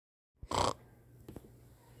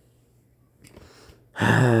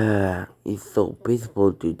It's so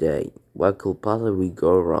peaceful today. What could possibly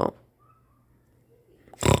go wrong?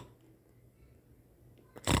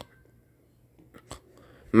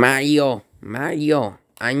 Mario,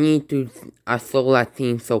 I need to solve that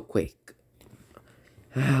thing so quick.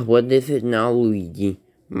 What is it now, Luigi?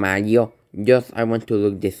 Mario, just I want to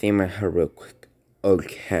look the same as her real quick.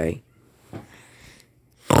 Okay.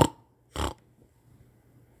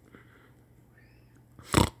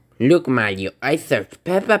 Look, Mario, I searched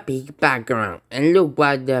Peppa Pig background, and look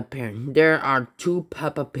what appeared. There are two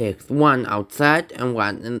Peppa Pigs, one outside and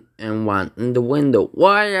one in the window.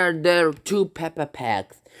 Why are there two Peppa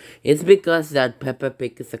Pigs? It's because that Peppa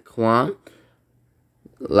Pig is a clone.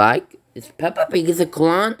 Is Peppa Pig is a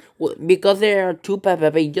clone? Because there are two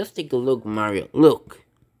Peppa Pig. Just take a look, Mario. Look.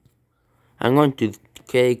 I'm going to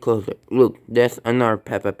get closer. Look, there's another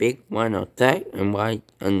Peppa Pig, one outside and one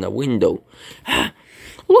in the window.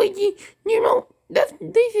 Luigi, you know,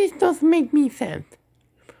 this doesn't make me sense.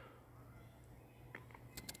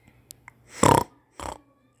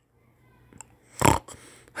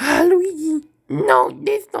 Luigi, no,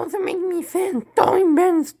 this doesn't make me sense. Don't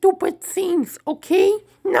invent stupid things, okay?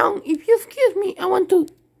 Now, if you excuse me, I want to...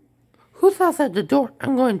 Who's outside the door?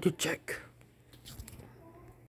 I'm going to check.